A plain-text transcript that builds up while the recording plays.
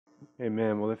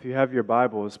Amen. Well, if you have your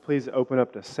Bibles, please open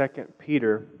up to 2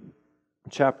 Peter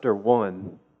chapter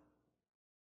 1.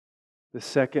 The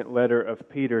second letter of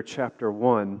Peter chapter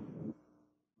 1.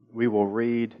 We will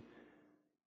read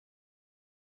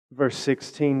verse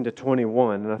 16 to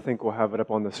 21, and I think we'll have it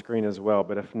up on the screen as well,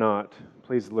 but if not,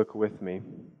 please look with me.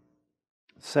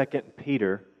 2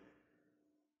 Peter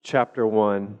chapter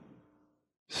 1,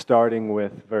 starting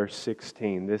with verse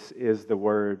 16. This is the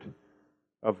Word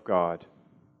of God.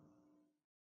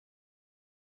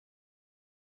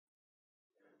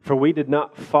 For we did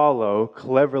not follow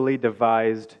cleverly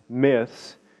devised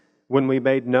myths when we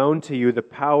made known to you the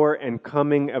power and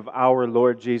coming of our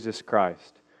Lord Jesus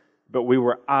Christ, but we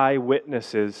were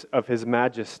eyewitnesses of His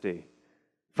majesty.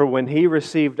 For when He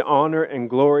received honor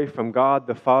and glory from God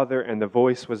the Father, and the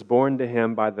voice was borne to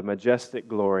Him by the majestic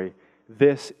glory,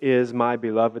 "This is my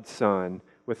beloved Son,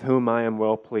 with whom I am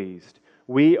well pleased."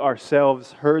 We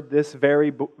ourselves heard this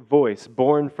very voice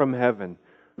borne from heaven,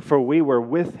 for we were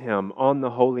with Him on the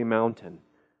holy mountain.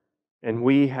 And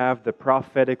we have the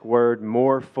prophetic word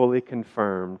more fully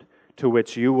confirmed, to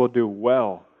which you will do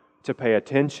well to pay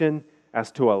attention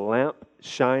as to a lamp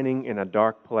shining in a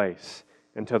dark place,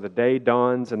 until the day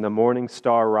dawns and the morning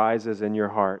star rises in your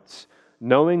hearts.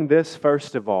 Knowing this,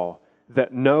 first of all,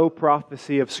 that no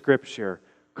prophecy of Scripture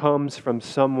comes from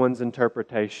someone's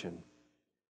interpretation.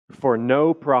 For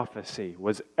no prophecy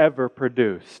was ever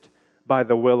produced by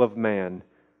the will of man,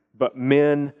 but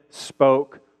men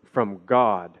spoke from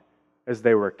God as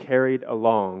they were carried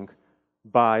along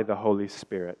by the Holy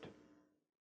Spirit.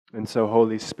 And so,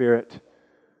 Holy Spirit,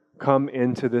 come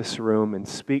into this room and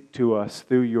speak to us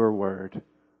through your word,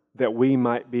 that we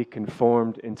might be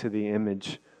conformed into the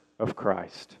image of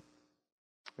Christ.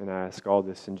 And I ask all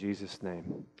this in Jesus'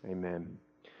 name. Amen.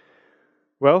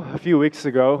 Well, a few weeks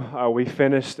ago, we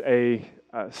finished a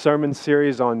sermon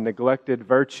series on neglected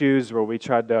virtues, where we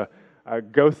tried to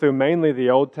go through mainly the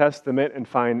Old Testament and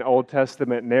find Old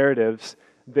Testament narratives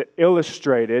that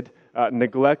illustrated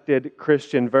neglected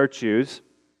Christian virtues.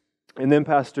 And then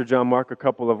Pastor John Mark,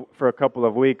 for a couple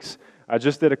of weeks,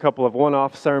 just did a couple of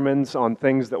one-off sermons on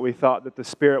things that we thought that the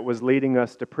Spirit was leading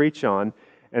us to preach on.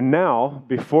 And now,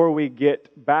 before we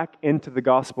get back into the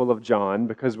Gospel of John,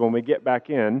 because when we get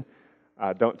back in,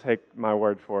 don't take my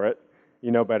word for it, you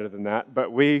know better than that,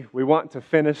 but we want to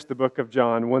finish the book of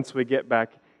John once we get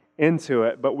back into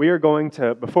it. But we are going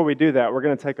to, before we do that, we're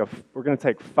going to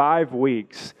take 5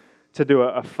 weeks to do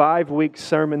a 5-week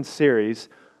sermon series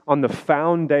on the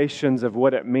foundations of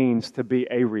what it means to be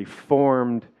a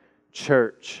Reformed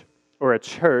church, or a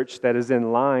church that is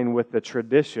in line with the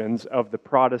traditions of the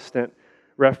Protestant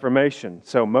Reformation.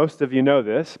 So most of you know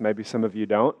this, maybe some of you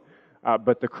don't,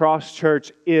 but the Cross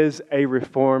Church is a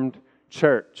Reformed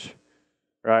church,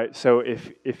 right? So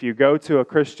if you go to a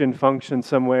Christian function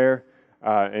somewhere,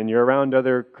 and you're around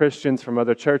other Christians from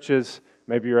other churches,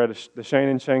 maybe you're at the Shane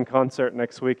and Shane concert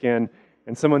next weekend,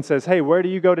 and someone says, "Hey, where do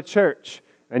you go to church?"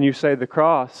 And you say the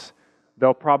Cross,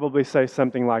 they'll probably say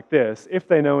something like this, if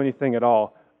they know anything at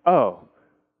all: "Oh,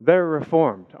 they're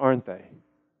Reformed, aren't they?"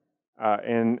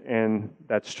 And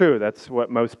that's true. That's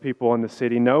what most people in the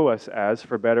city know us as,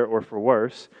 for better or for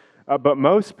worse. But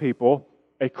most people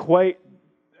equate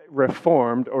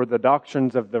Reformed, or the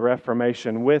doctrines of the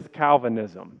Reformation, with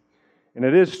Calvinism. And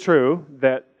it is true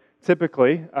that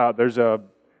typically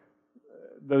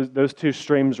those two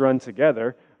streams run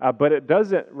together, but it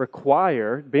doesn't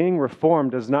require, being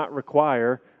Reformed does not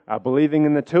require believing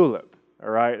in the tulip, all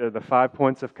right, or the 5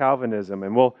 points of Calvinism.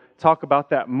 And we'll talk about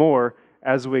that more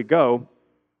as we go.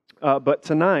 But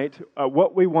tonight,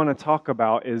 what we want to talk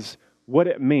about is what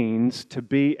it means to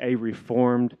be a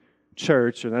Reformed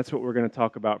church, and that's what we're going to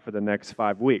talk about for the next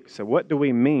 5 weeks. So what do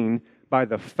we mean by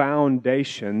the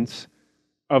foundations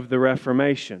of the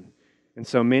Reformation? And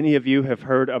so many of you have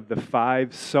heard of the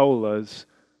 5 solas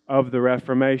of the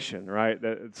Reformation, right?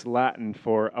 It's Latin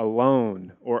for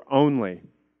alone or only.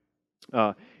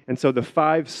 And so the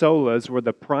 5 solas were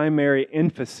the primary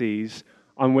emphases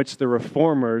on which the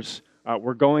Reformers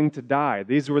were going to die.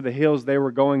 These were the hills they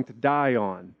were going to die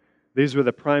on. These were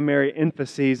the primary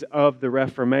emphases of the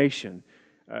Reformation.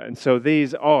 And so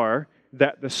these are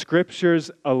that the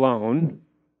Scriptures alone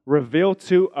reveal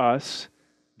to us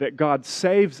that God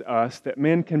saves us, that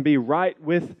men can be right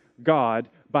with God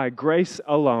by grace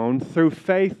alone, through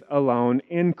faith alone,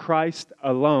 in Christ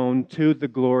alone, to the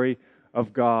glory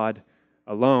of God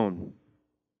alone.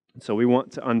 So we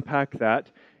want to unpack that.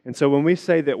 And so when we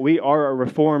say that we are a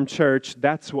Reformed church,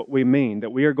 that's what we mean,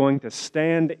 that we are going to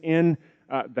stand in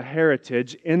the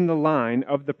heritage, in the line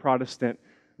of the Protestant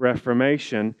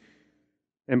Reformation,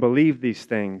 and believe these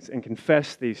things and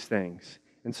confess these things.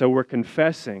 And so we're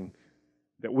confessing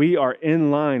that we are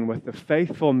in line with the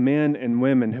faithful men and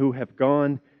women who have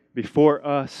gone before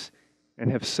us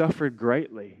and have suffered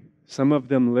greatly, some of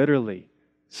them literally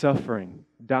suffering,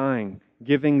 dying,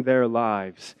 giving their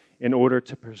lives in order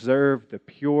to preserve the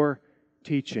pure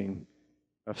teaching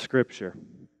of Scripture.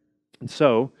 And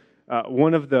so,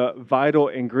 one of the vital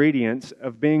ingredients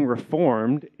of being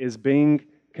reformed is being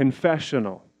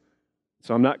confessional.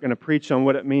 So I'm not going to preach on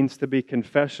what it means to be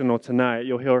confessional tonight.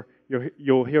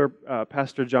 You'll hear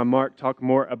Pastor John Mark talk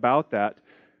more about that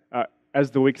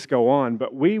as the weeks go on.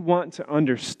 But we want to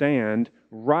understand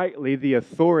rightly the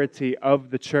authority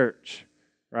of the church.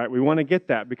 Right? We want to get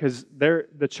that because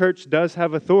the church does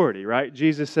have authority, right?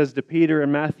 Jesus says to Peter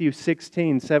in Matthew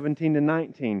 16, 17 to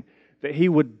 19, that he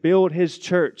would build his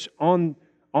church on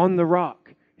the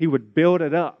rock. He would build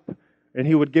it up and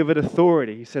he would give it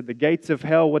authority. He said the gates of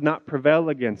hell would not prevail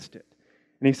against it.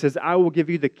 And he says, I will give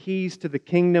you the keys to the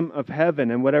kingdom of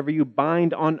heaven, and whatever you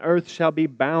bind on earth shall be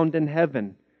bound in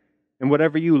heaven, and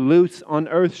whatever you loose on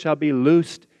earth shall be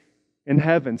loosed in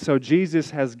heaven. So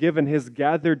Jesus has given his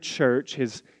gathered church,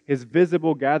 his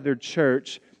visible gathered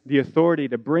church, the authority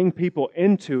to bring people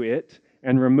into it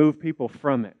and remove people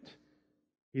from it.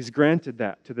 He's granted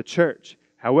that to the church.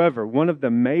 However, one of the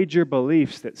major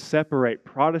beliefs that separate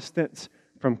Protestants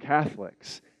from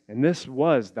Catholics, and this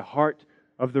was the heart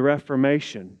of the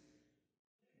Reformation,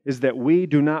 is that we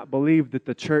do not believe that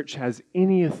the church has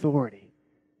any authority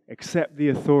except the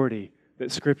authority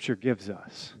that Scripture gives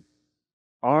us.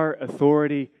 Our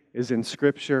authority is in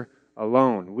Scripture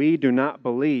alone. We do not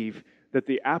believe that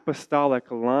the apostolic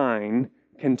line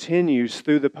continues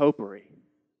through the popery.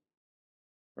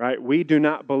 Right? We do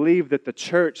not believe that the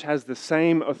church has the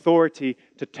same authority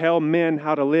to tell men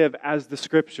how to live as the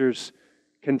Scriptures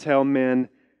can tell men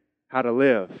how to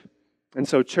live. And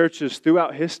so churches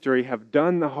throughout history have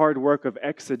done the hard work of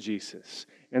exegesis,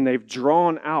 and they've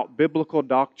drawn out biblical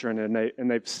doctrine,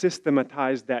 and they've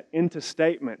systematized that into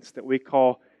statements that we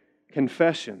call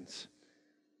confessions.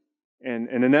 And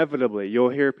inevitably, you'll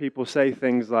hear people say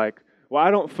things like, well, I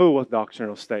don't fool with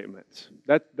doctrinal statements.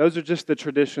 Those are just the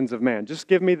traditions of man. Just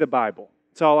give me the Bible.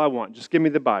 That's all I want. Just give me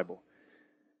the Bible.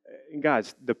 And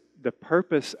guys, the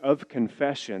purpose of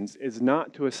confessions is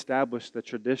not to establish the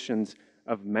traditions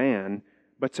of man,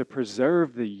 but to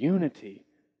preserve the unity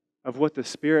of what the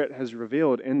Spirit has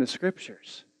revealed in the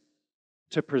Scriptures.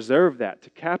 To preserve that, to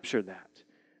capture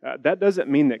that. That doesn't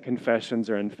mean that confessions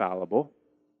are infallible.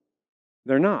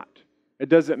 They're not. It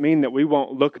doesn't mean that we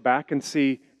won't look back and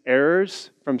see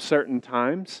errors from certain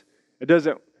times. It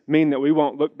doesn't mean that we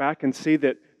won't look back and see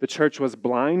that the church was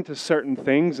blind to certain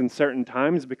things in certain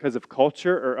times because of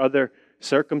culture or other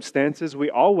circumstances.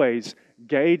 We always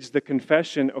gauge the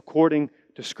confession according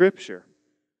to Scripture.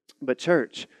 But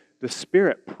church, the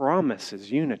Spirit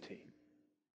promises unity.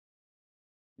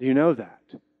 Do you know that?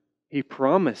 He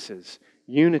promises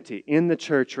unity in the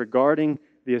church regarding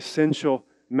the essential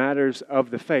matters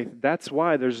of the faith. That's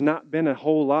why there's not been a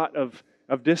whole lot of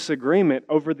disagreement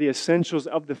over the essentials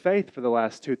of the faith for the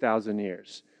last 2,000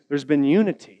 years. There's been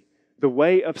unity. The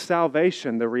way of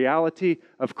salvation, the reality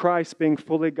of Christ being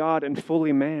fully God and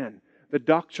fully man, the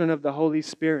doctrine of the Holy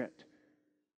Spirit,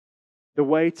 the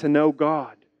way to know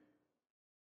God.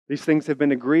 These things have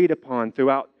been agreed upon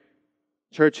throughout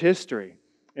church history.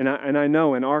 And I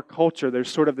know in our culture there's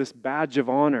sort of this badge of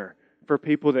honor for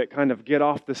people that kind of get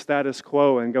off the status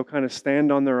quo and go kind of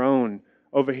stand on their own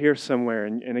over here somewhere.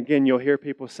 And again, you'll hear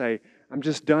people say, I'm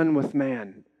just done with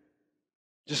man.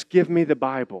 Just give me the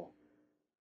Bible.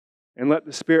 And let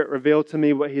the Spirit reveal to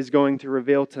me what He's going to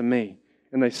reveal to me.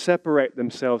 And they separate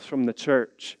themselves from the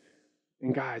church.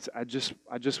 And guys, I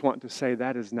just want to say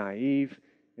that is naive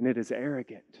and it is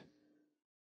arrogant.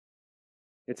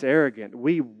 It's arrogant.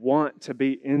 We want to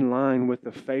be in line with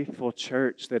the faithful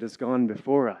church that has gone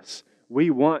before us. We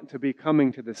want to be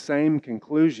coming to the same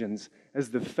conclusions as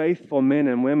the faithful men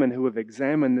and women who have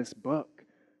examined this book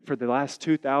for the last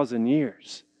 2,000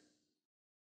 years.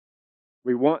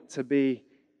 We want to be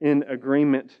in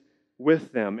agreement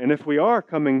with them. And if we are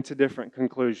coming to different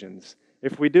conclusions,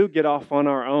 if we do get off on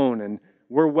our own and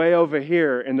we're way over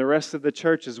here and the rest of the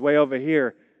church is way over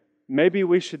here, maybe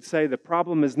we should say the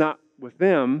problem is not with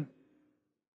them,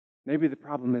 maybe the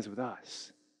problem is with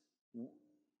us.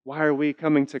 Why are we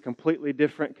coming to completely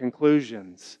different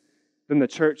conclusions than the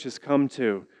church has come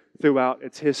to throughout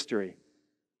its history?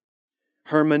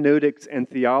 Hermeneutics and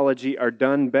theology are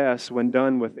done best when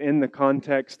done within the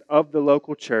context of the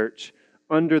local church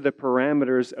under the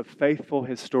parameters of faithful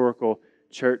historical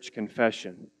church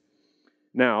confession.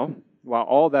 Now, while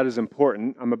all that is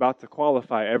important, I'm about to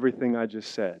qualify everything I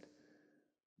just said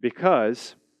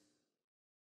because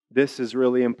this is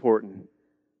really important.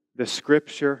 the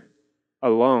Scripture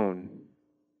alone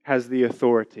has the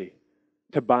authority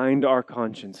to bind our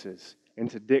consciences and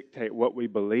to dictate what we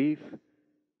believe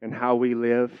and how we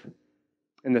live.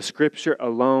 And the Scripture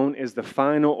alone is the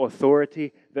final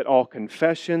authority that all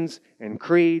confessions and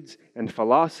creeds and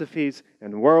philosophies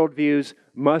and worldviews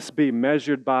must be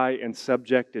measured by and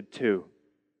subjected to.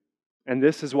 And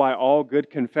this is why all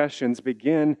good confessions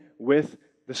begin with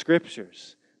the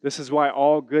Scriptures. This is why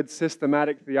all good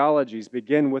systematic theologies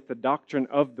begin with the doctrine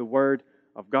of the Word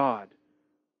of God.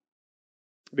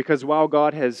 Because while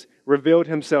God has revealed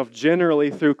Himself generally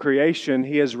through creation,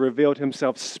 He has revealed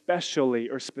Himself specially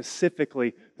or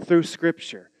specifically through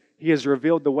Scripture. He has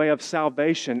revealed the way of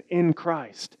salvation in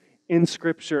Christ, in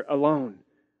Scripture alone.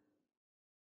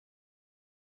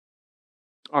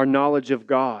 Our knowledge of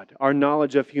God, our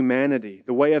knowledge of humanity,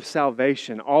 the way of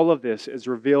salvation, all of this is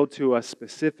revealed to us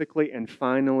specifically and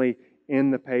finally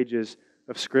in the pages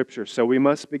of Scripture. So we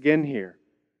must begin here.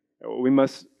 We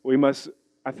must.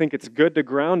 I think it's good to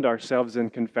ground ourselves in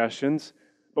confessions,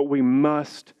 but we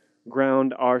must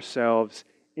ground ourselves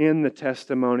in the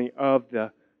testimony of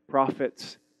the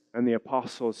prophets and the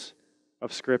apostles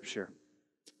of Scripture.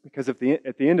 Because at the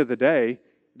end of the day,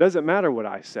 it doesn't matter what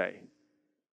I say.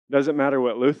 It doesn't matter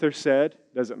what Luther said.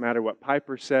 It doesn't matter what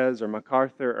Piper says or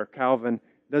MacArthur or Calvin.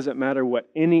 It doesn't matter what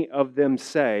any of them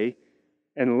say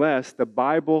unless the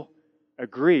Bible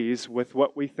agrees with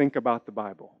what we think about the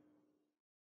Bible.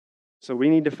 So we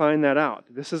need to find that out.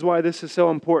 This is why this is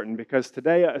so important, because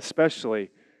today especially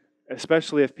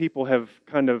if people have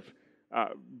kind of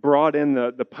brought in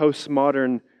the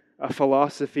postmodern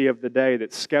philosophy of the day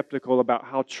that's skeptical about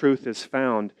how truth is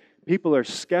found, people are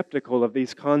skeptical of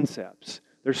these concepts.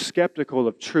 They're skeptical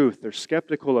of truth. They're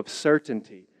skeptical of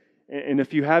certainty. And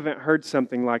if you haven't heard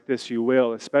something like this, you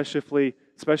will, especially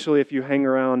if you hang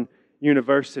around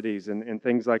universities and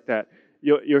things like that.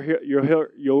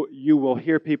 You will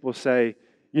hear people say,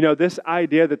 this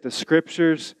idea that the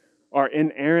Scriptures are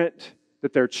inerrant,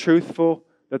 that they're truthful,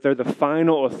 that they're the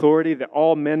final authority, that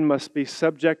all men must be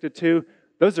subjected to,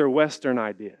 those are Western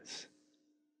ideas.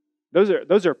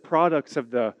 Those are products of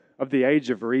the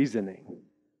age of reasoning.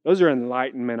 Those are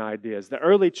Enlightenment ideas. The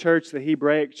early church, the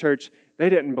Hebraic church, they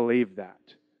didn't believe that.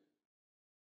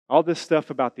 All this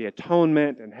stuff about the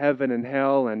atonement and heaven and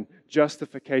hell and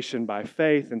justification by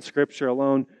faith and Scripture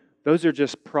alone, those are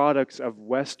just products of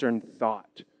Western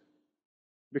thought.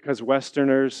 Because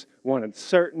Westerners wanted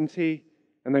certainty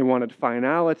and they wanted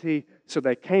finality, so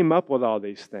they came up with all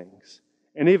these things.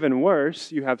 And even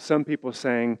worse, you have some people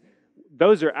saying,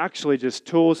 those are actually just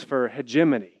tools for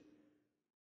hegemony.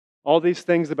 All these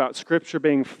things about Scripture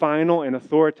being final and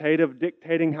authoritative,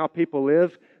 dictating how people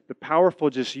live, the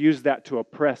powerful just use that to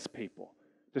oppress people,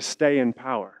 to stay in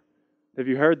power. Have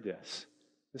you heard this?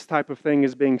 This type of thing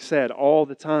is being said all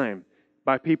the time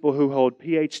by people who hold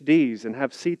PhDs and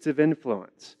have seats of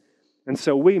influence. And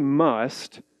so we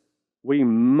must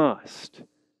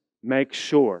make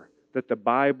sure that the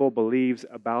Bible believes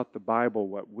about the Bible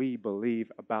what we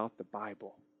believe about the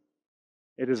Bible.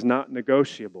 It is not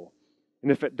negotiable.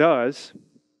 And if it does,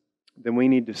 then we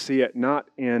need to see it not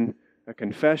in a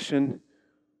confession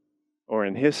or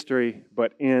in history,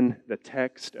 but in the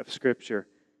text of Scripture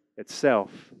itself.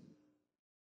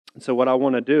 So what I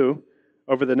want to do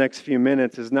over the next few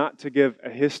minutes is not to give a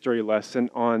history lesson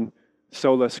on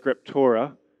Sola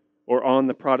Scriptura or on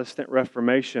the Protestant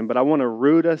Reformation, but I want to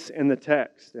root us in the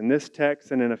text, in this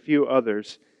text and in a few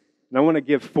others. And I want to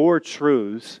give 4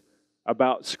 truths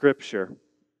about Scripture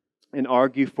and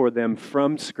argue for them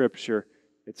from Scripture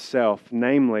itself,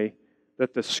 namely,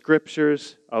 that the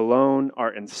Scriptures alone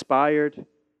are inspired,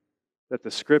 that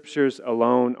the Scriptures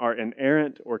alone are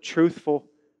inerrant or truthful,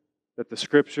 that the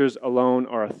Scriptures alone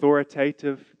are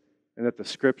authoritative, and that the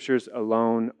Scriptures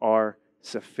alone are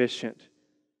sufficient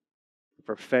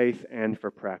for faith and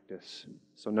for practice.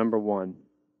 So number 1,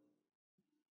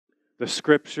 the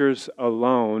Scriptures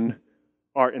alone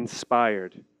are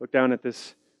inspired. Look down at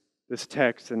this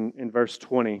text in verse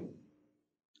 20.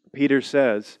 Peter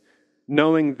says,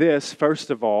 knowing this, first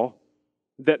of all,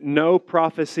 that no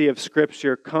prophecy of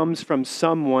Scripture comes from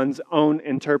someone's own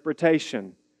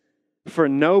interpretation. For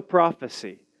no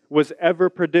prophecy was ever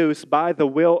produced by the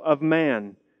will of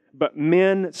man, but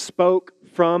men spoke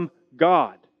from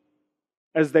God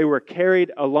as they were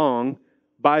carried along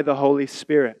by the Holy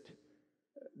Spirit.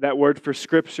 That word for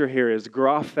Scripture here is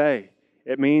graphe.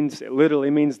 It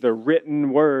literally means the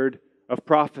written word of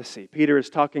prophecy. Peter is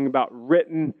talking about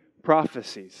written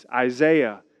prophecies,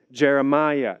 Isaiah,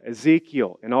 Jeremiah,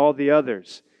 Ezekiel, and all the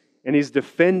others. And he's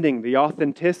defending the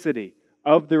authenticity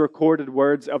of the recorded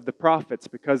words of the prophets,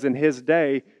 because in his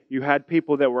day, you had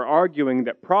people that were arguing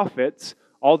that prophets,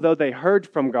 although they heard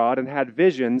from God and had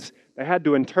visions, they had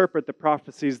to interpret the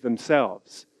prophecies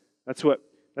themselves. That's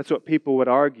what people would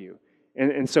argue.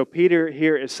 And so Peter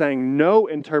here is saying no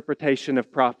interpretation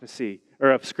of prophecy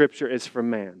or of Scripture is from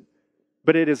man,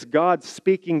 but it is God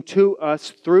speaking to us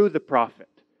through the prophet.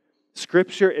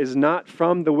 Scripture is not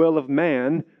from the will of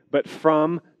man, but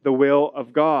from the will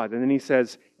of God. And then he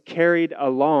says, carried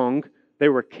along, they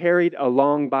were carried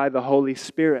along by the Holy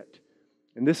Spirit.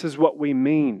 And this is what we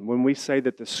mean when we say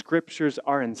that the Scriptures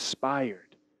are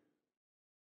inspired.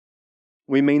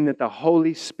 We mean that the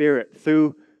Holy Spirit,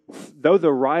 though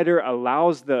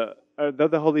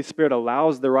the Holy Spirit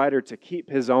allows the writer to keep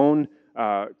his own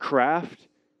craft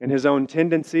and his own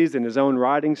tendencies and his own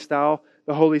writing style,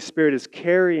 the Holy Spirit is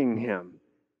carrying him.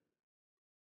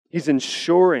 He's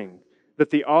ensuring that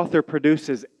the author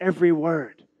produces every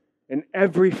word and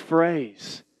every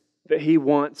phrase that he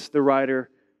wants the writer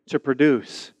to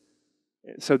produce.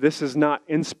 So this is not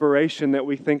inspiration that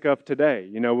we think of today.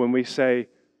 When we say,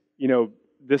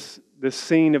 this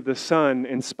scene of the sun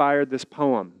inspired this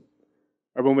poem.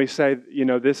 Or when we say,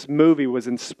 this movie was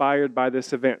inspired by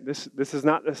this event. This is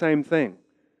not the same thing.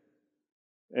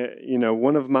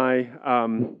 One of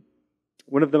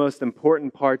the most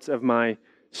important parts of my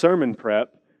sermon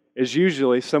prep is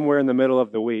usually somewhere in the middle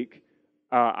of the week.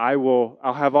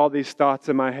 I'll have all these thoughts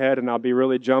in my head, and I'll be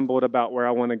really jumbled about where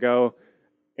I want to go,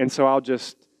 and so I'll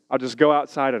just go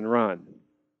outside and run,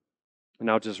 and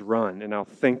I'll just run, and I'll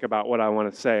think about what I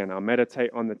want to say, and I'll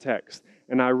meditate on the text,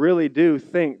 and I really do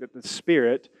think that the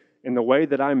Spirit, in the way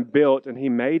that I'm built and He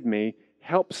made me,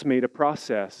 helps me to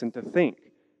process and to think,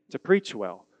 to preach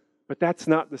well. But that's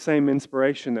not the same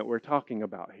inspiration that we're talking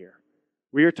about here.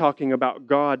 We are talking about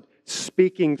God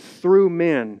speaking through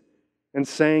men and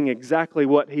saying exactly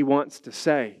what He wants to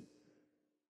say.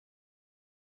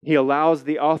 He allows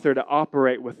the author to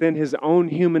operate within his own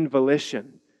human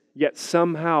volition, yet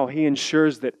somehow He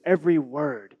ensures that every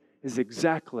word is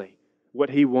exactly what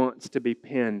He wants to be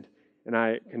penned. And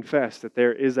I confess that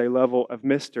there is a level of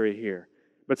mystery here.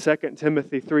 But 2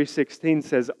 Timothy 3:16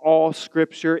 says, all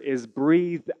Scripture is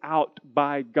breathed out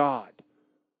by God.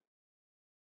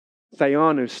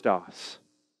 Theopneustos.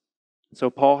 So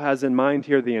Paul has in mind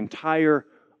here the entire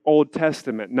Old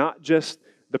Testament, not just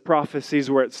the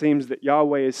prophecies where it seems that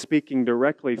Yahweh is speaking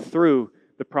directly through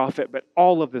the prophet, but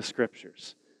all of the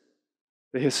Scriptures.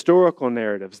 The historical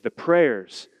narratives, the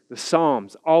prayers, the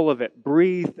Psalms, all of it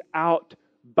breathed out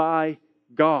by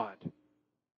God.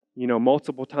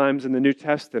 Multiple times in the New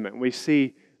Testament, we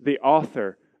see the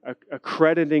author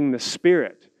accrediting the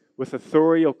Spirit with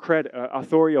authorial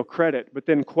credit, but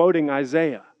then quoting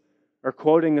Isaiah or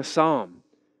quoting a psalm.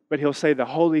 But he'll say the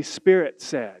Holy Spirit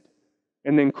said,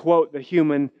 and then quote the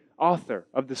human author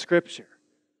of the Scripture.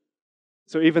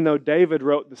 So even though David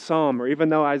wrote the psalm, or even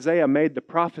though Isaiah made the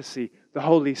prophecy, the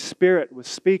Holy Spirit was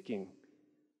speaking.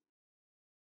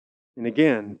 And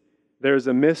again, there's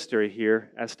a mystery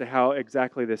here as to how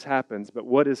exactly this happens, but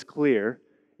what is clear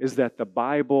is that the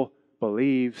Bible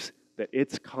believes that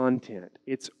its content,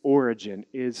 its origin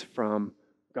is from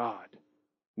God,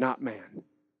 not man.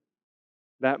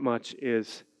 That much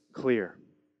is clear.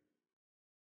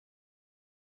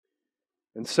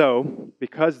 And so,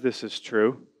 because this is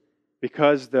true,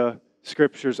 because the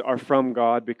Scriptures are from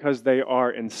God, because they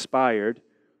are inspired,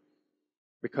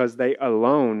 because they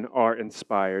alone are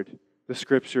inspired, the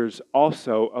Scriptures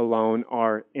also alone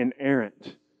are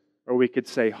inerrant, or we could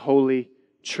say wholly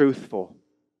truthful.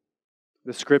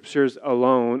 The Scriptures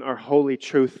alone are wholly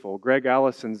truthful. Greg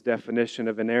Allison's definition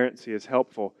of inerrancy is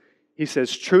helpful. He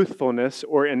says, truthfulness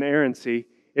or inerrancy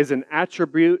is an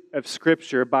attribute of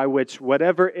Scripture by which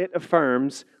whatever it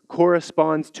affirms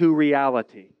corresponds to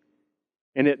reality,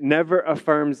 and it never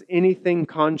affirms anything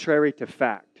contrary to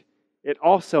fact. It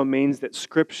also means that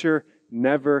Scripture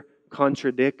never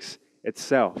contradicts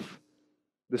itself.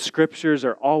 The Scriptures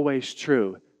are always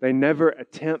true. They never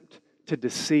attempt to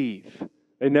deceive.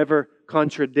 They never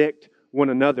contradict one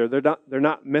another. They're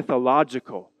not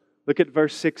mythological. Look at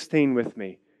verse 16 with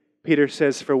me. Peter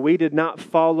says, "For we did not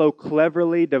follow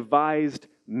cleverly devised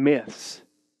myths."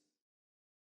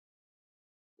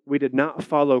 We did not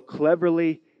follow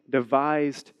cleverly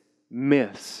devised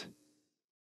myths.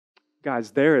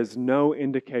 Guys, there is no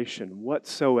indication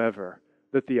whatsoever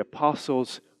that the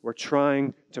apostles were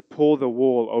trying to pull the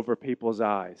wool over people's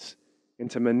eyes and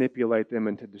to manipulate them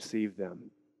and to deceive them.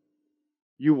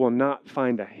 You will not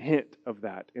find a hint of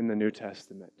that in the New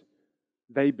Testament.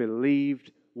 They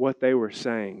believed what they were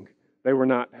saying. They were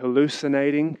not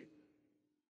hallucinating.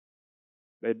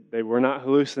 They were not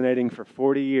hallucinating for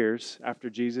 40 years after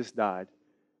Jesus died.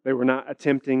 They were not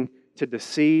attempting to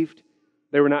deceive.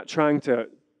 They were not trying to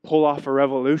pull off a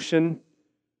revolution.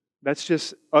 That's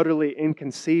just utterly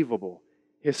inconceivable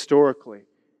historically.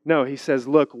 No, he says,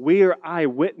 look, we are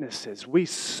eyewitnesses. We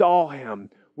saw him.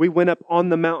 We went up on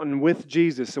the mountain with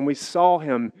Jesus and we saw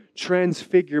him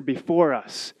transfigure before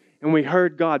us. And we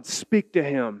heard God speak to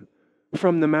him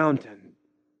from the mountain.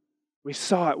 We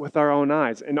saw it with our own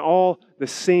eyes. And all the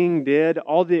seeing did,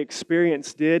 all the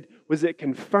experience did, was it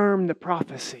confirmed the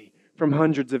prophecy from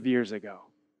hundreds of years ago.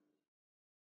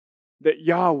 That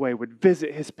Yahweh would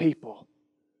visit his people.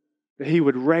 That he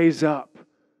would raise up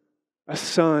a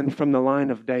son from the line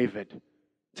of David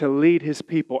to lead his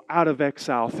people out of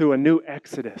exile through a new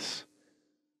exodus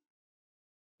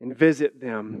and visit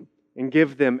them and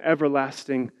give them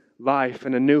everlasting life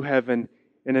and a new heaven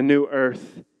and a new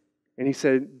earth. And he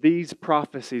said, these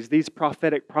prophecies, these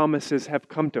prophetic promises have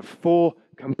come to full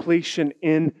completion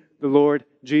in the Lord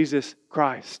Jesus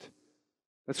Christ.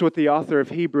 That's what the author of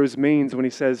Hebrews means when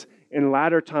he says, in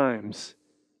latter times,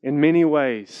 in many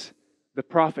ways, the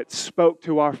prophets spoke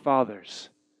to our fathers,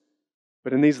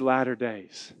 but in these latter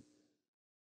days,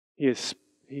 He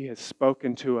has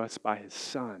spoken to us by His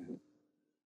Son.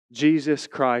 Jesus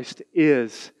Christ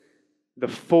is the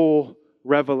full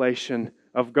revelation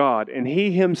of God. And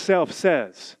He Himself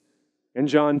says in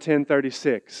John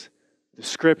 10:36, the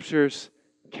Scriptures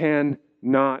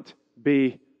cannot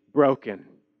be broken.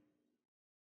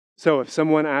 So if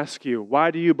someone asks you,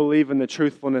 why do you believe in the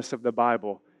truthfulness of the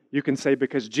Bible? You can say,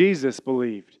 because Jesus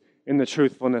believed in the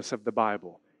truthfulness of the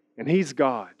Bible. And He's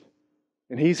God.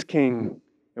 And He's King.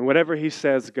 And whatever He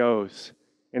says goes.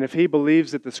 And if He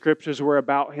believes that the Scriptures were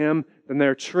about Him, then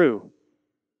they're true.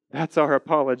 That's our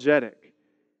apologetic.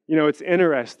 You know, it's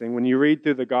interesting when you read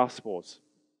through the Gospels.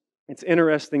 It's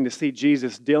interesting to see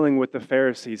Jesus dealing with the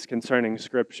Pharisees concerning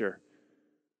Scripture.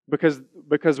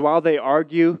 Because while they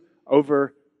argue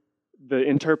over the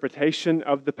interpretation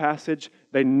of the passage,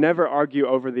 they never argue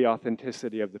over the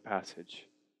authenticity of the passage.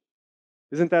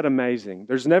 Isn't that amazing?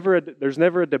 There's never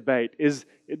a debate.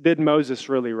 Did Moses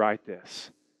really write this?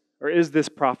 Or is this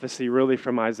prophecy really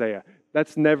from Isaiah?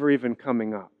 That's never even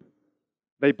coming up.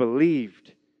 They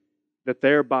believed that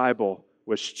their Bible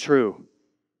was true.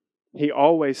 He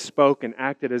always spoke and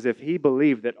acted as if he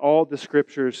believed that all the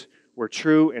Scriptures were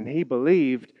true, and he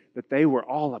believed that they were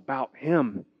all about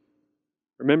him.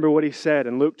 Remember what he said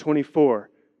in Luke 24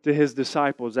 to his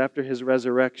disciples after his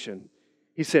resurrection.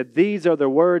 He said, "These are the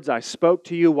words I spoke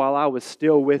to you while I was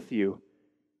still with you.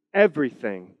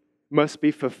 Everything must be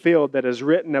fulfilled that is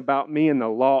written about me in the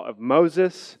law of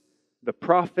Moses, the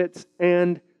prophets,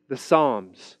 and the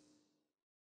Psalms."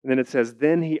 And then it says,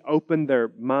 then he opened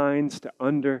their minds to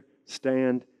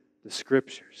understand the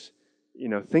Scriptures. You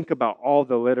know, think about all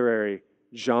the literary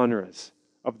genres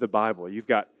of the Bible. You've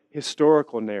got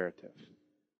historical narrative.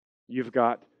 You've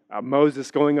got Moses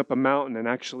going up a mountain and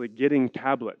actually getting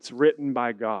tablets written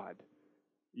by God.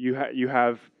 You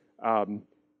have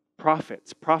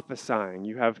prophets prophesying.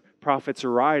 You have prophets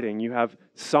writing. You have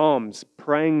Psalms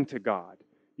praying to God.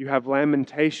 You have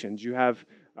Lamentations. You have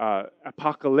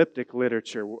apocalyptic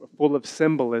literature full of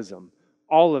symbolism.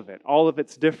 All of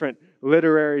its different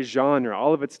literary genre,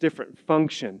 all of its different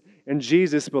function. And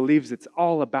Jesus believes it's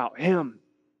all about Him.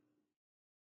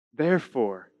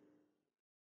 Therefore,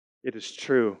 it is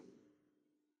true.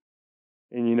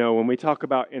 And you know, when we talk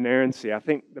about inerrancy, I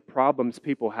think the problems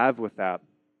people have with that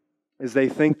is they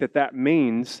think that that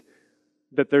means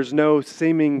that there's no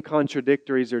seeming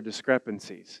contradictories or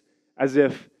discrepancies. As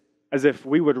if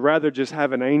we would rather just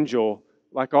have an angel,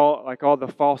 like all the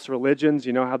false religions,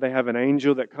 you know how they have an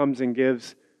angel that comes and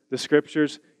gives the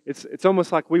Scriptures? It's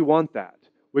almost like we want that.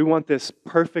 We want this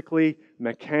perfectly,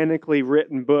 mechanically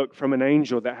written book from an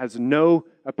angel that has no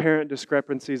apparent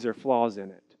discrepancies or flaws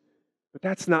in it. But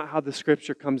that's not how the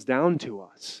Scripture comes down to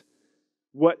us.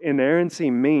 What inerrancy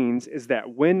means is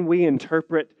that when we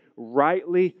interpret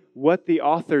rightly what the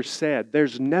author said,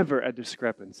 there's never a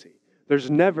discrepancy.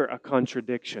 There's never a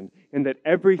contradiction. And that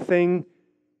everything,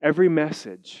 every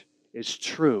message is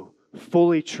true,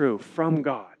 fully true from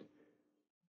God.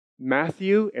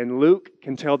 Matthew and Luke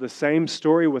can tell the same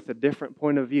story with a different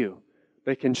point of view.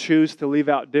 They can choose to leave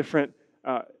out different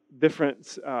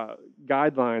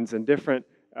guidelines and different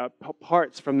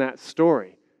parts from that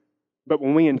story. But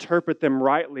when we interpret them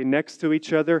rightly next to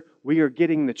each other, we are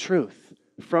getting the truth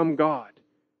from God.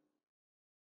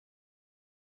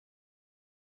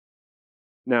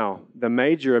 Now, the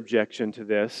major objection to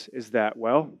this is that,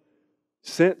 well,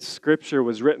 since Scripture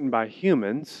was written by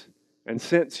humans, and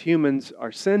since humans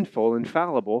are sinful and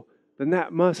fallible, then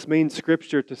that must mean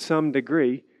Scripture to some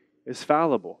degree is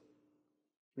fallible.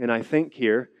 And I think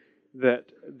here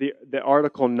that the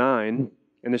Article 9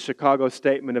 in the Chicago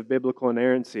Statement of Biblical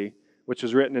Inerrancy, which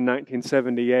was written in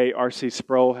 1978, R.C.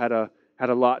 Sproul had a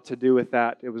lot to do with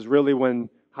that. It was really when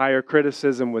higher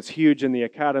criticism was huge in the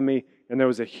academy, and there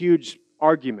was a huge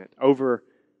argument over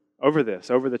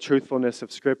the truthfulness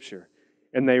of Scripture.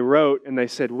 And they wrote, and they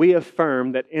said, "We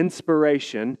affirm that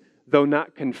inspiration, though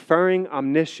not conferring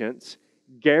omniscience,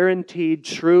 guaranteed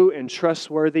true and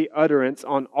trustworthy utterance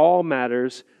on all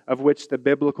matters of which the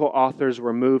biblical authors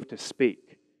were moved to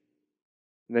speak."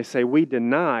 And they say, "We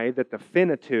deny that the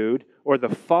finitude or the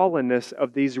fallenness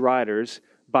of these writers,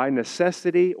 by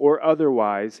necessity or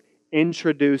otherwise,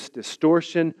 introduce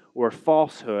distortion or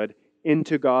falsehood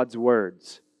into God's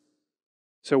words."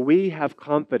 So we have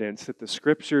confidence that the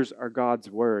Scriptures are God's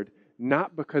Word,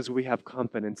 not because we have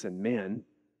confidence in men,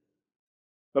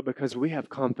 but because we have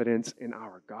confidence in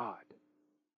our God.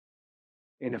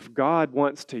 And if God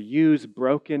wants to use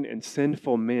broken and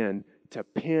sinful men to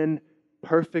pen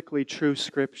perfectly true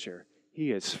Scripture,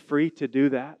 He is free to do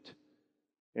that,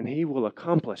 and He will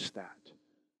accomplish that.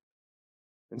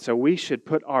 And so we should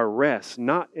put our rest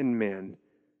not in men,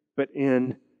 but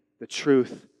in the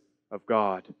truth of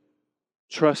God.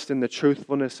 Trust in the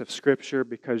truthfulness of Scripture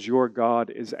because your God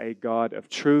is a God of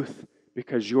truth,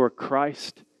 because your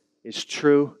Christ is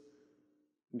true,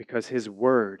 and because His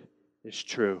Word is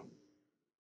true.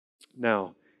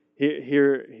 Now,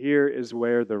 here is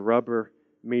where the rubber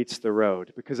meets the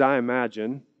road, because I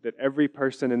imagine that every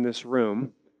person in this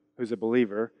room who's a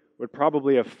believer would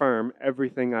probably affirm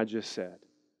everything I just said.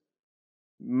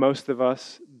 Most of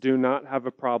us do not have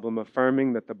a problem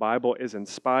affirming that the Bible is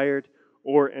inspired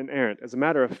or inerrant. As a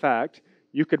matter of fact,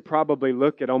 you could probably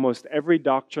look at almost every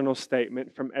doctrinal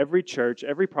statement from every church,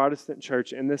 every Protestant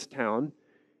church in this town,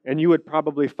 and you would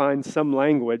probably find some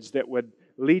language that would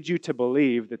lead you to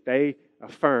believe that they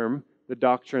affirm the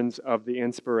doctrines of the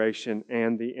inspiration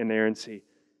and the inerrancy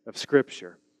of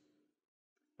Scripture.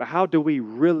 But how do we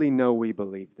really know we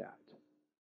believe that?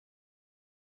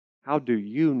 How do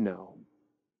you know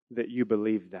that you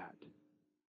believe that?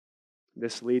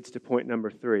 This leads to point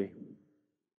number 3.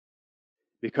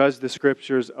 Because the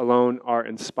Scriptures alone are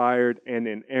inspired and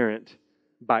inerrant,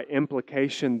 by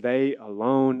implication they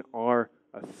alone are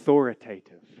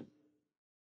authoritative.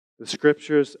 The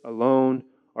Scriptures alone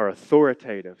are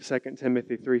authoritative. 2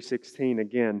 Timothy 3:16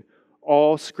 again,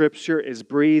 "All Scripture is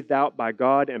breathed out by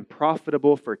God and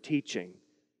profitable for teaching,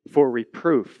 for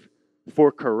reproof,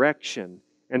 for correction,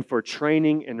 and for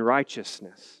training in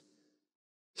righteousness."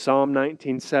 Psalm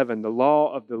 19:7, "The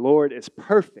law of the Lord is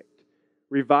perfect,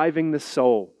 reviving the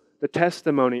soul. The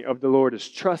testimony of the Lord is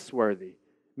trustworthy,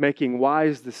 making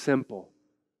wise the simple."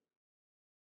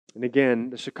 And again,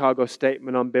 the Chicago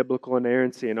Statement on Biblical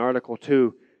Inerrancy in Article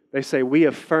 2, they say, "We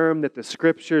affirm that the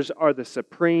Scriptures are the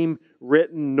supreme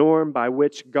written norm by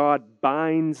which God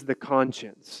binds the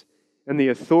conscience, and the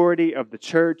authority of the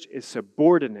church is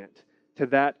subordinate to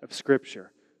that of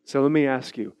Scripture." So let me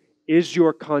ask you, is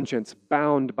your conscience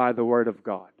bound by the Word of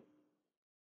God?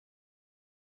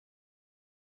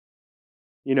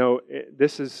 You know,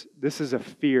 this is a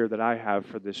fear that I have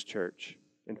for this church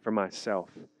and for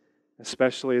myself,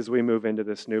 especially as we move into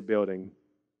this new building,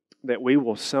 that we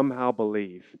will somehow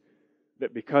believe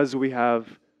that because we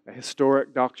have a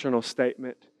historic doctrinal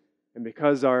statement, and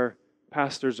because our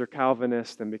pastors are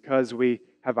Calvinists, and because we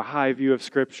have a high view of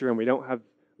Scripture, and we don't have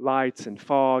lights and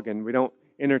fog, and we don't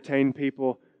entertain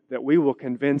people, that we will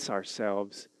convince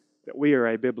ourselves that we are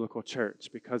a biblical church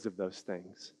because of those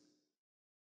things.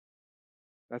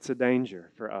 That's a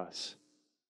danger for us.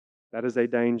 That is a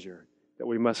danger that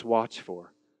we must watch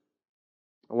for.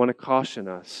 I want to caution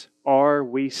us. Are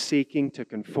we seeking to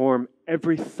conform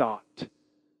every thought,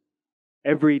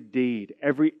 every deed,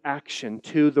 every action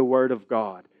to the Word of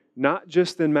God? Not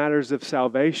just in matters of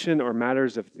salvation or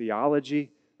matters of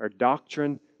theology or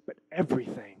doctrine, but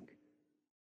everything.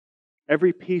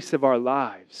 Every piece of our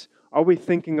lives. Are we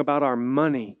thinking about our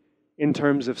money in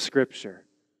terms of Scripture?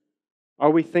 Are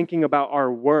we thinking about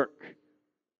our work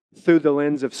through the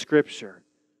lens of Scripture?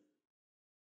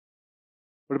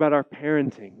 What about our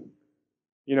parenting?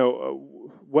 You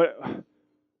know,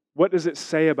 what does it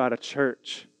say about a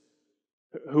church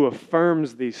who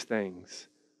affirms these things,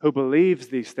 who believes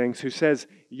these things, who says,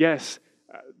 yes,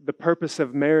 the purpose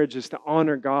of marriage is to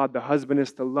honor God, the husband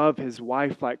is to love his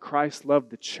wife like Christ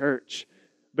loved the church,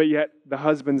 but yet the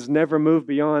husbands never move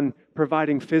beyond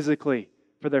providing physically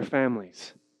for their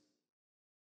families?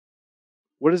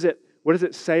 What does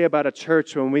it say about a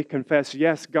church when we confess,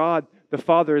 yes, God, the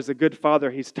Father, is a good Father.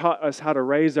 He's taught us how to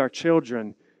raise our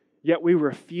children, yet we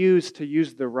refuse to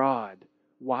use the rod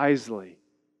wisely?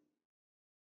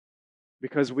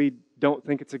 because we don't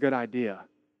think it's a good idea,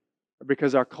 or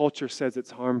because our culture says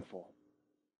it's harmful?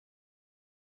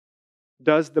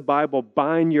 Does the Bible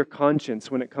bind your conscience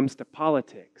when it comes to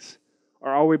politics? Or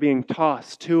are we being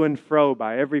tossed to and fro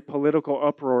by every political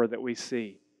uproar that we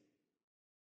see?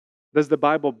 Does the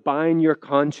Bible bind your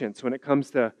conscience when it comes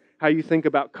to how you think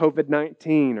about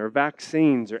COVID-19 or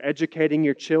vaccines or educating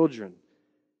your children?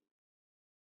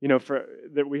 You know,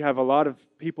 that we have a lot of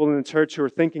people in the church who are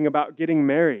thinking about getting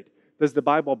married. Does the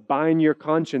Bible bind your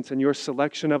conscience in your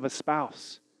selection of a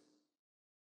spouse?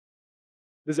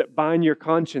 Does it bind your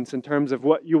conscience in terms of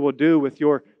what you will do with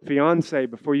your fiancé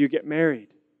before you get married?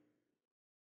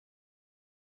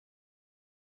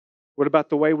 What about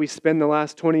the way we spend the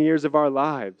last 20 years of our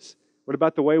lives? What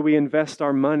about the way we invest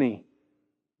our money?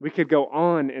 We could go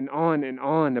on and on and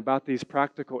on about these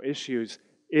practical issues.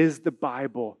 Is the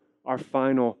Bible our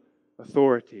final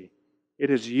authority? It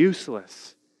is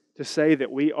useless to say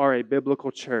that we are a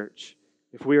biblical church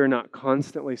if we are not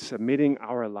constantly submitting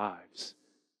our lives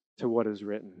to what is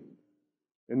written.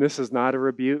 And this is not a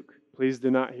rebuke. Please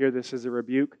do not hear this as a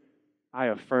rebuke. I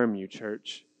affirm you,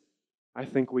 church. I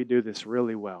think we do this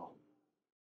really well.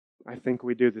 I think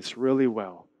we do this really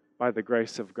well by the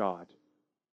grace of God.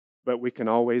 But we can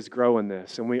always grow in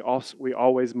this, and we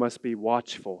always must be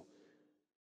watchful.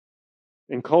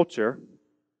 And culture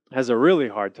has a really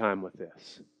hard time with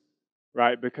this,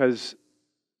 right? Because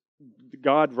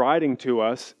God writing to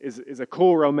us is a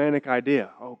cool romantic idea.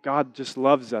 Oh, God just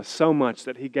loves us so much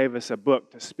that He gave us a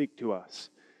book to speak to us.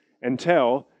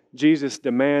 Until Jesus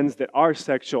demands that our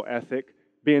sexual ethic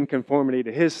be in conformity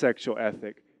to His sexual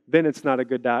ethic, then it's not a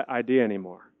good idea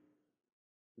anymore.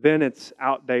 Then it's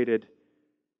outdated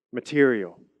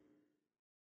material.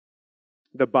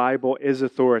 The Bible is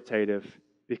authoritative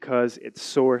because its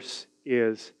source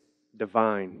is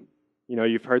divine. You know,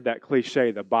 you've heard that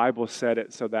cliche, the Bible said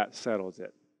it, so that settles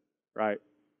it, right?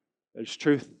 There's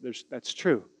truth, that's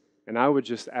true. And I would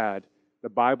just add, the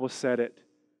Bible said it,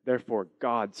 therefore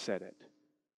God said it.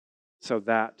 So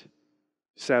that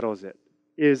settles it.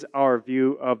 Is our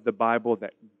view of the Bible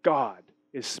that God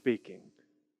is speaking?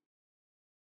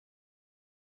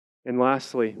 And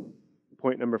lastly,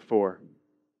 point number 4.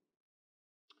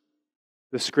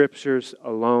 The Scriptures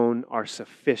alone are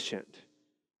sufficient.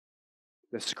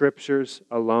 The Scriptures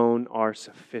alone are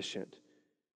sufficient.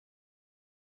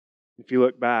 If you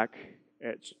look back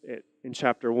in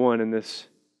chapter 1 in this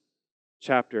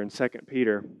chapter in 2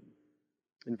 Peter,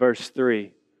 in verse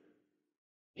 3,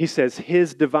 he says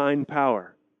His divine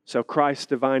power, so Christ's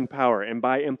divine power, and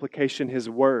by implication His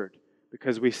Word,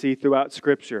 because we see throughout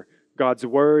Scripture God's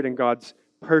Word and God's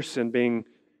person being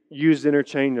used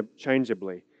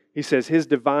interchangeably. He says His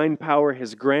divine power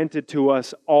has granted to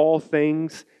us all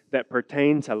things that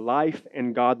pertain to life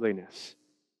and godliness,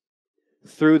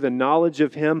 through the knowledge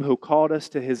of Him who called us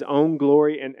to His own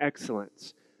glory and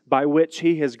excellence, by which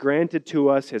He has granted to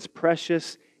us His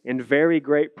precious and very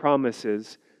great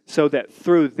promises, so that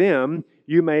through them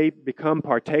you may become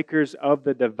partakers of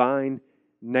the divine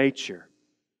nature.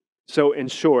 So in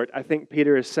short, I think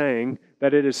Peter is saying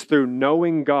that it is through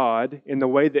knowing God in the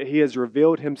way that He has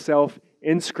revealed Himself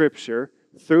in Scripture,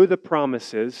 through the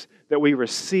promises, that we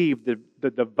receive the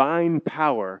divine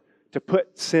power to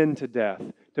put sin to death,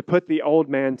 to put the old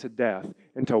man to death,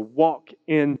 and to walk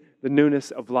in the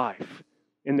newness of life.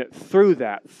 And that through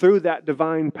that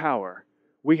divine power,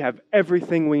 we have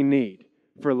everything we need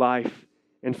for life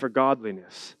and for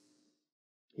godliness.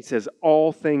 He says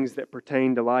all things that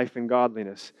pertain to life and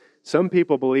godliness. Some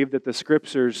people believe that the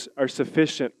Scriptures are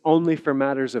sufficient only for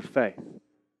matters of faith.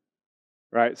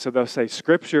 Right? So they'll say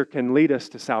Scripture can lead us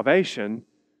to salvation,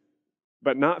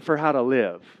 but not for how to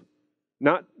live.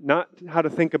 Not how to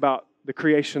think about the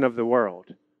creation of the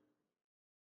world,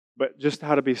 but just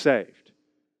how to be saved.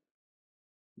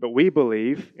 But we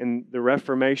believe in the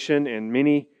Reformation, and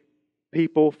many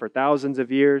people for thousands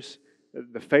of years,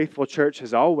 the faithful church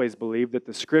has always believed that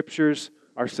the Scriptures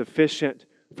are sufficient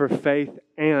for faith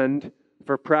and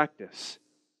for practice.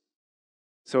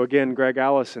 So again, Greg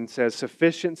Allison says,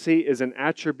 sufficiency is an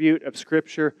attribute of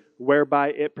Scripture whereby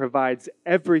it provides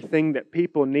everything that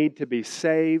people need to be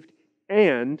saved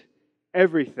and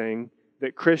everything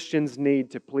that Christians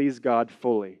need to please God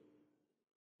fully.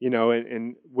 You know,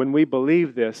 and when we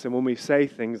believe this and when we say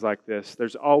things like this,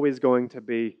 there's always going to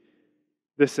be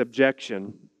this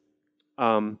objection.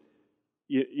 And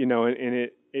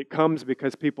it comes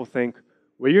because people think,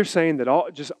 well, you're saying that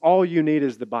all you need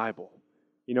is the Bible.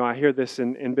 You know, I hear this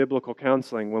in biblical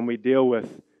counseling when we deal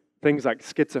with things like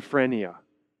schizophrenia,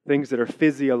 things that are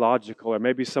physiological, or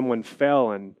maybe someone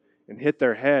fell and hit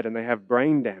their head and they have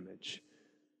brain damage.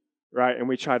 right? And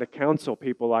we try to counsel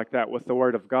people like that with the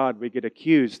Word of God. We get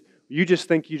accused. You just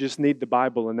think you just need the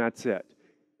Bible and that's it.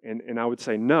 And I would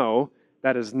say, no,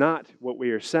 that is not what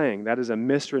we are saying. That is a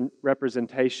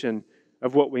misrepresentation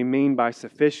of what we mean by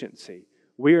sufficiency.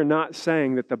 We are not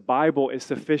saying that the Bible is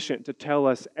sufficient to tell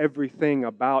us everything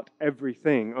about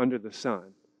everything under the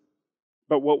sun.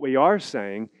 But what we are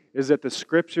saying is that the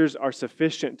Scriptures are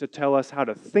sufficient to tell us how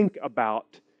to think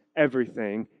about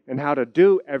everything and how to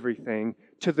do everything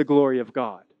to the glory of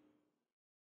God.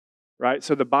 Right?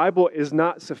 So the Bible is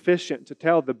not sufficient to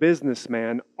tell the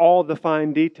businessman all the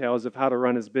fine details of how to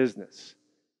run his business.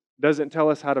 It doesn't tell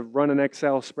us how to run an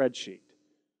Excel spreadsheet.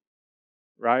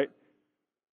 Right?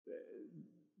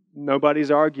 Nobody's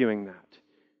arguing that.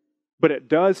 But it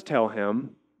does tell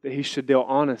him that he should deal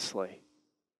honestly.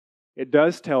 It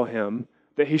does tell him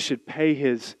that he should pay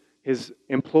his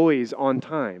employees on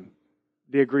time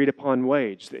the agreed upon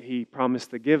wage that he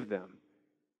promised to give them.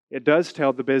 It does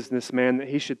tell the businessman that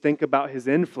he should think about his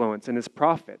influence and his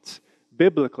profits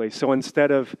biblically. So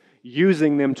instead of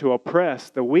using them to oppress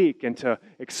the weak and to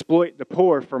exploit the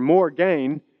poor for more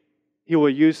gain, he will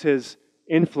use his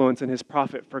influence and his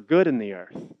profit for good in the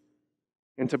earth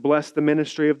and to bless the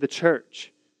ministry of the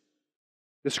church.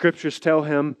 The Scriptures tell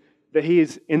him that he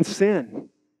is in sin,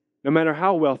 no matter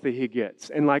how wealthy he gets.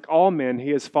 And like all men,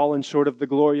 he has fallen short of the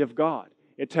glory of God.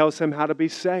 It tells him how to be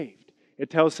saved. It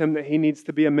tells him that he needs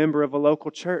to be a member of a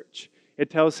local church. It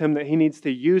tells him that he needs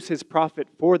to use his profit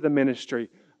for the ministry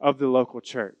of the local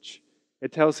church.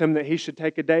 It tells him that he should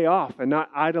take a day off and not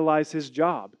idolize his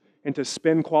job and to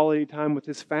spend quality time with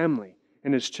his family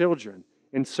and his children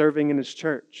and serving in his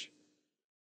church.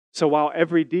 So while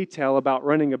every detail about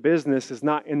running a business is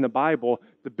not in the Bible,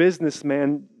 the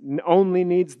businessman only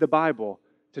needs the Bible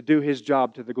to do his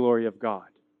job to the glory of God.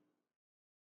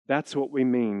 That's what we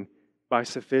mean by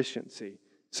sufficiency.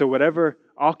 So whatever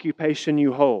occupation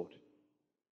you hold,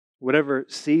 whatever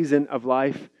season of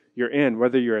life you're in,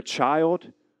 whether you're a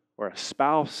child or a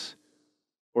spouse,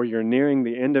 or you're nearing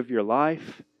the end of your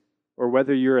life, or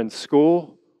whether you're in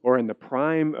school or in the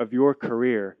prime of your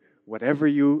career, whatever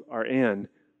you are in,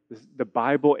 the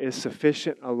Bible is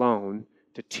sufficient alone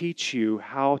to teach you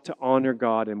how to honor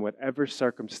God in whatever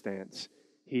circumstance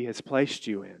He has placed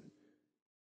you in.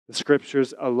 The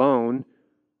Scriptures alone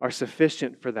are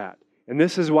sufficient for that. And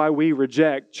this is why we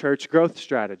reject church growth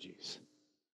strategies.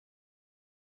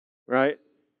 Right?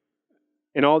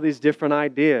 And all these different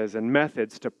ideas and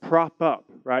methods to prop up,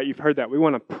 right? You've heard that. We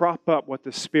want to prop up what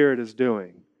the Spirit is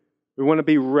doing. We want to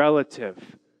be relative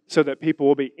so that people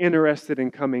will be interested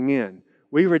in coming in.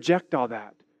 We reject all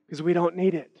that because we don't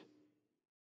need it.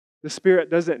 The Spirit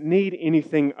doesn't need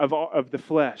anything of the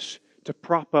flesh to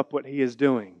prop up what He is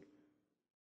doing.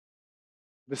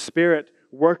 The Spirit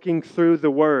working through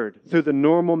the Word, through the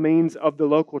normal means of the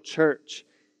local church,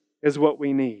 is what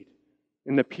we need.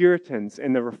 And the Puritans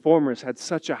and the Reformers had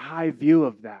such a high view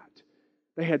of that.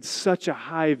 They had such a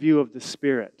high view of the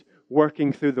Spirit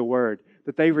working through the Word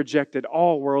that they rejected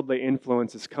all worldly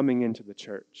influences coming into the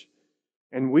church.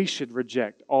 And we should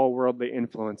reject all worldly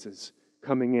influences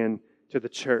coming in to the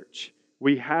church.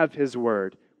 We have His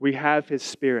Word. We have His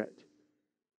Spirit.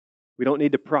 We don't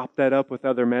need to prop that up with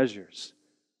other measures.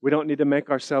 We don't need to make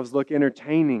ourselves look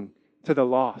entertaining to the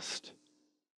lost.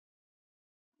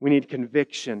 We need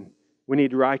conviction. We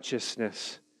need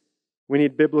righteousness. We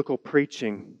need biblical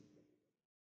preaching.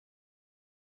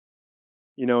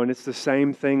 And it's the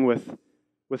same thing with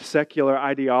secular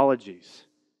ideologies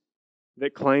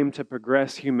that claim to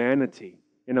progress humanity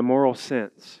in a moral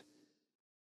sense.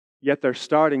 Yet their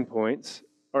starting points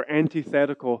are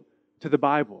antithetical to the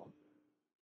Bible.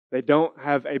 They don't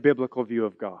have a biblical view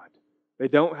of God. They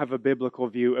don't have a biblical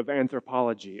view of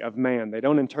anthropology, of man. They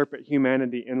don't interpret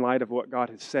humanity in light of what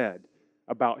God has said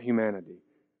about humanity.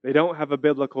 They don't have a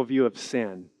biblical view of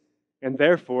sin. And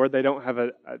therefore, they don't have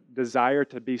a desire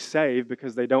to be saved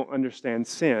because they don't understand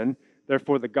sin.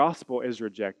 Therefore, the gospel is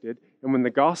rejected. And when the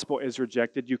gospel is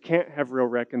rejected, you can't have real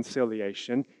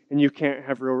reconciliation and you can't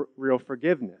have real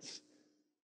forgiveness.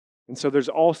 And so there's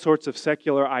all sorts of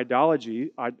secular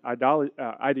ideologies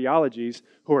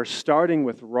who are starting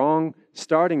with wrong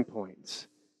starting points.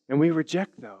 And we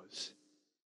reject those.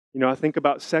 I think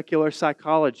about secular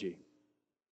psychology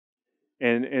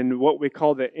and what we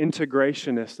call the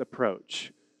integrationist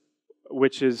approach,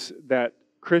 which is that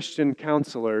Christian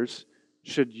counselors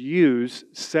should use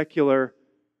secular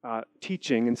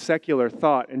teaching and secular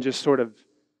thought and just sort of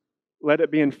let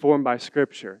it be informed by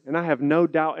Scripture. And I have no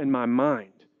doubt in my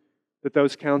mind that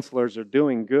those counselors are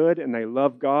doing good and they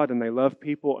love God and they love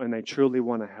people and they truly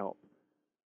want to help.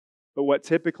 But what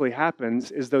typically happens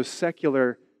is those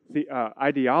secular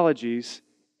ideologies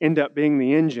end up being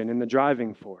the engine and the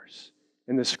driving force.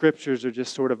 And the Scriptures are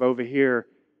just sort of over here,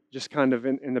 just kind of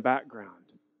in the background.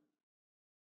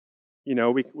 You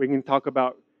know, we can talk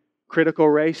about critical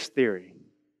race theory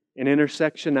and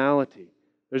intersectionality.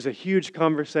 There's a huge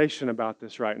conversation about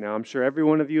this right now. I'm sure every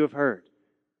one of you have heard.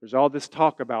 There's all this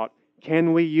talk about,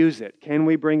 can we use it? Can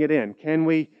we bring it in? Can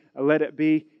we let it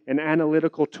be an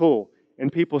analytical tool?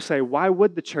 And people say, why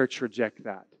would the church reject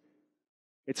that?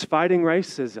 It's fighting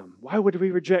racism. Why would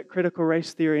we reject critical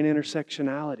race theory and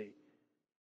intersectionality?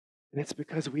 And it's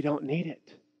because we don't need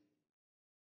it.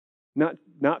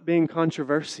 Not being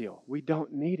controversial. We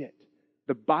don't need it.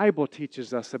 The Bible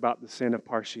teaches us about the sin of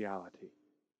partiality.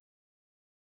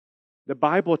 The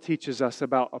Bible teaches us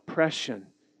about oppression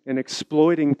and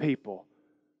exploiting people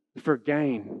for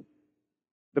gain.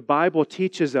 The Bible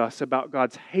teaches us about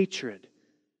God's hatred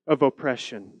of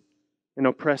oppression and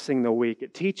oppressing the weak.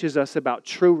 It teaches us about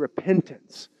true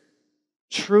repentance,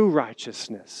 true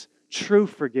righteousness, true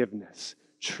forgiveness,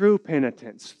 true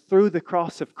penitence through the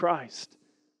cross of Christ.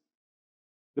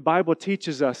 The Bible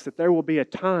teaches us that there will be a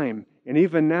time, and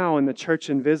even now in the church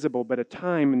invisible, but a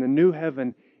time in the new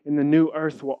heaven, in the new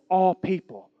earth, where all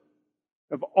people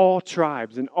of all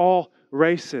tribes and all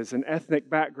races and ethnic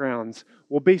backgrounds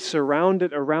will be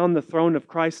surrounded around the throne of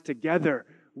Christ together,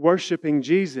 worshiping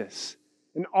Jesus.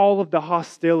 And all of the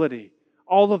hostility,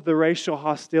 all of the racial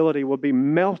hostility will be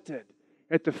melted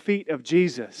at the feet of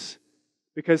Jesus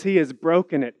because He has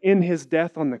broken it in His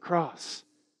death on the cross,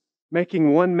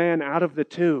 making one man out of the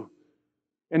two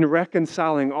and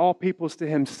reconciling all peoples to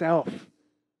Himself.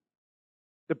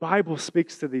 The Bible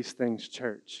speaks to these things,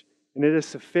 church, and it is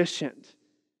sufficient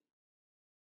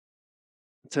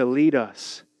to lead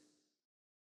us.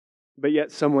 But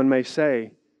yet someone may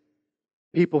say,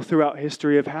 people throughout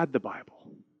history have had the Bible,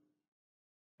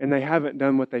 and they haven't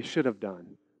done what they should have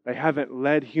done. They haven't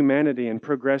led humanity and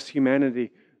progressed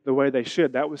humanity the way they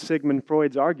should. That was Sigmund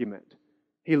Freud's argument.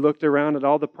 He looked around at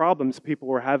all the problems people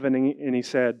were having, and he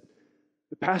said,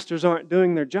 the pastors aren't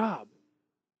doing their job.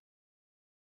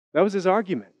 That was his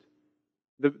argument.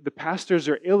 The pastors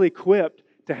are ill-equipped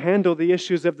to handle the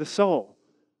issues of the soul.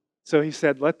 So he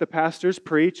said, let the pastors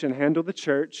preach and handle the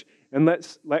church, and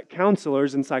let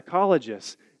counselors and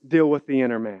psychologists deal with the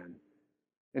inner man.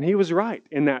 And he was right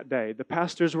in that day. The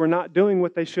pastors were not doing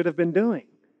what they should have been doing.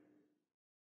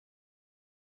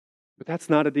 But that's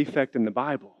not a defect in the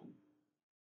Bible.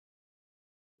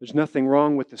 There's nothing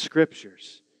wrong with the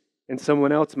Scriptures. And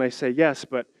someone else may say, yes,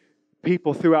 but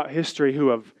people throughout history who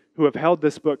have held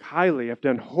this book highly have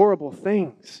done horrible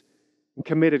things and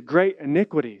committed great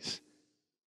iniquities.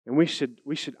 And we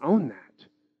should own that.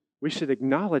 We should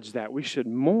acknowledge that. We should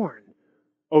mourn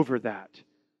over that.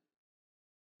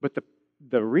 But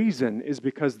the reason is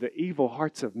because the evil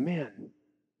hearts of men,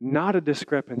 not a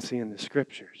discrepancy in the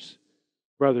Scriptures,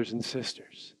 brothers and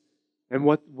sisters. And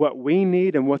what we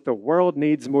need and what the world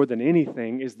needs more than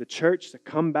anything is the church to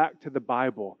come back to the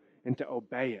Bible and to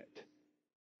obey it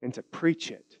and to preach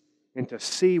it and to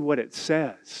see what it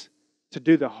says, to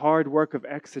do the hard work of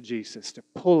exegesis, to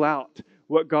pull out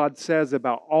what God says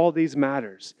about all these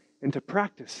matters and to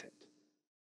practice it.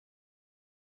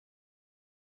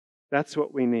 That's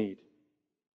what we need.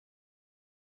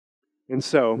 And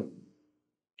so,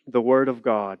 the Word of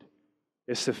God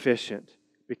is sufficient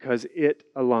because it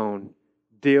alone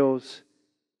deals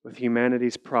with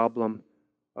humanity's problem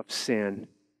of sin,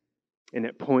 and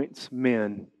it points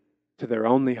men to their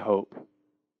only hope: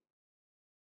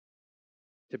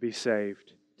 to be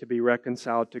saved, to be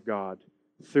reconciled to God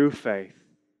through faith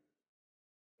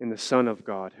in the Son of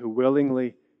God, who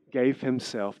willingly gave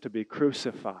Himself to be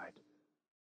crucified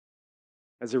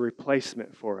as a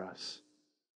replacement for us,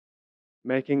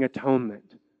 making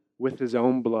atonement with His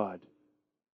own blood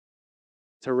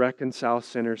to reconcile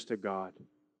sinners to God.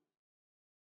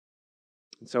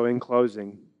 And so in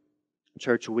closing,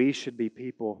 church, we should be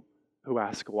people who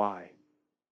ask why.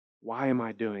 Why am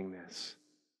I doing this?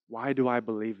 Why do I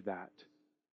believe that?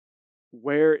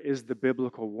 Where is the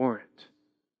biblical warrant?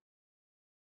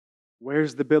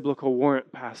 Where's the biblical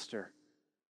warrant, Pastor,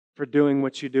 for doing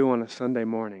what you do on a Sunday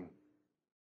morning?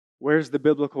 Where's the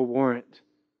biblical warrant,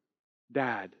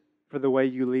 Dad, for the way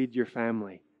you lead your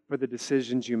family, for the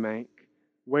decisions you make?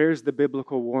 Where's the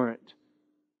biblical warrant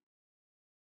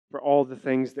for all the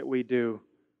things that we do,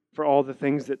 for all the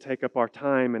things that take up our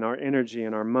time and our energy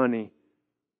and our money?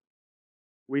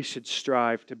 We should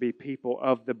strive to be people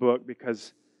of the book,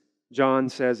 because John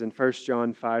says in 1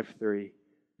 John 5:3,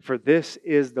 "For this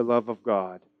is the love of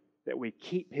God, that we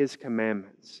keep His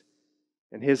commandments,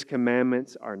 and His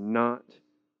commandments are not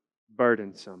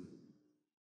burdensome."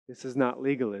 This is not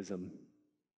legalism,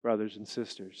 brothers and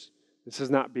sisters. This is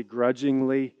not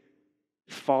begrudgingly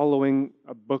following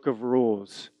a book of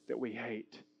rules that we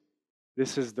hate.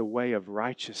 This is the way of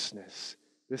righteousness.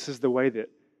 This is the way that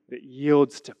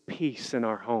yields to peace in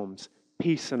our homes,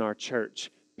 peace in our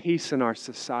church, peace in our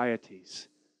societies.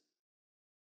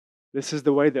 This is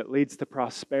the way that leads to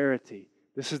prosperity.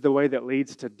 This is the way that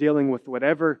leads to dealing with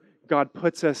whatever God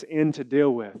puts us in to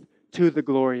deal with, to the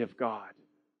glory of God.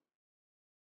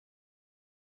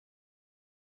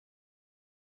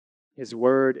 His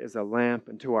word is a lamp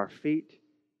unto our feet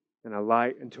and a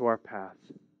light unto our path.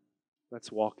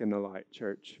 Let's walk in the light,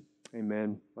 church.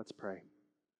 Amen. Let's pray.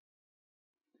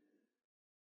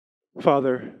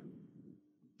 Father,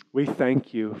 we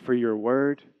thank you for your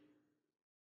word.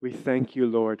 We thank you,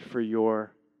 Lord, for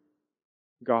your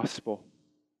gospel.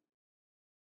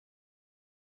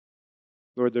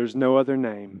 Lord, there's no other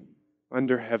name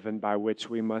under heaven by which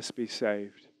we must be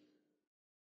saved.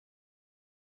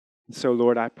 So,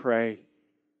 Lord, I pray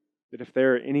that if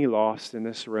there are any lost in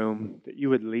this room, that you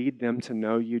would lead them to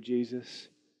know you, Jesus.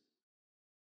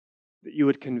 That you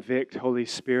would convict, Holy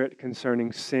Spirit,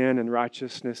 concerning sin and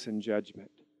righteousness and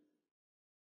judgment.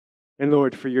 And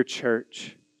Lord, for your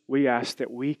church, we ask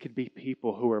that we could be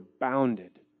people who are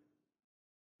bounded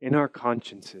in our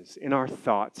consciences, in our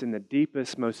thoughts, in the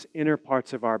deepest, most inner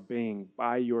parts of our being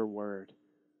by your word.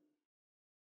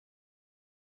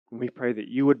 And we pray that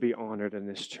you would be honored in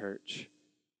this church.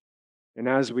 And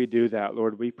as we do that,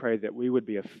 Lord, we pray that we would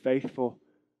be a faithful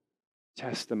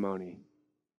testimony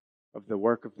of the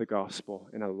work of the gospel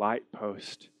and a light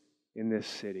post in this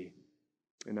city.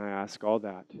 And I ask all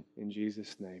that in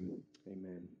Jesus' name.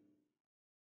 Amen.